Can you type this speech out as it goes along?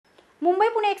Mumbai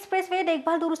Pune expressway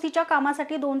देखभाल दुरुस्तीच्या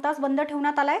कामासाठी 2 तास बंद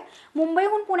ठेवण्यात आलाय।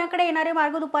 मुंबईहून पुण्याकडे येणारे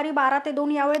मार्ग दुपारी 12 ते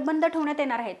 2 या वेळेत बंद ठेवण्यात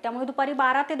येणार आहेत। त्यामुळे दुपारी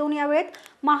 12 ते 2 या वेळेत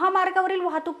महामार्गावरील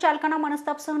वाहतूक चालकांना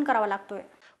मनस्ताप सहन करावा लागतोय।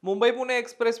 मुंबई पुणे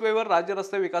एक्सप्रेसवेवर राज्य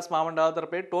रस्ते विकास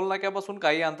महामंडळातर्फे टोल नाक्यापासून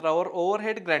काही अंतरावर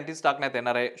ओव्हरहेड ग्रँटीज टाकण्यात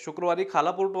येणार आहे। शुक्रवारी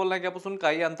खालापूर टोल नाक्यापासून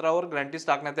काही अंतरावर ग्रँटीज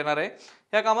टाकण्यात येणार आहे।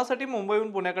 या कामासाठी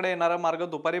मुंबईहून पुण्याकडे येणारा मार्ग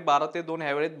दुपारी 12 ते 2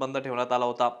 या वेळेत बंद ठेवण्यात आला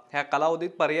होता। ह्या कालावधीत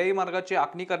पर्यायी मार्गाची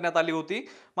आखणी करण्यात आली होती,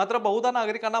 मात्र बहुधा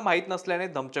नागरिकांना माहीत नसल्याने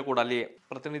धमचक उडाली आहे।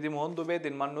 प्रतिनिधी मोहन दुबे,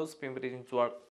 दिनमान न्यूज, पिंपरी चिंचवड।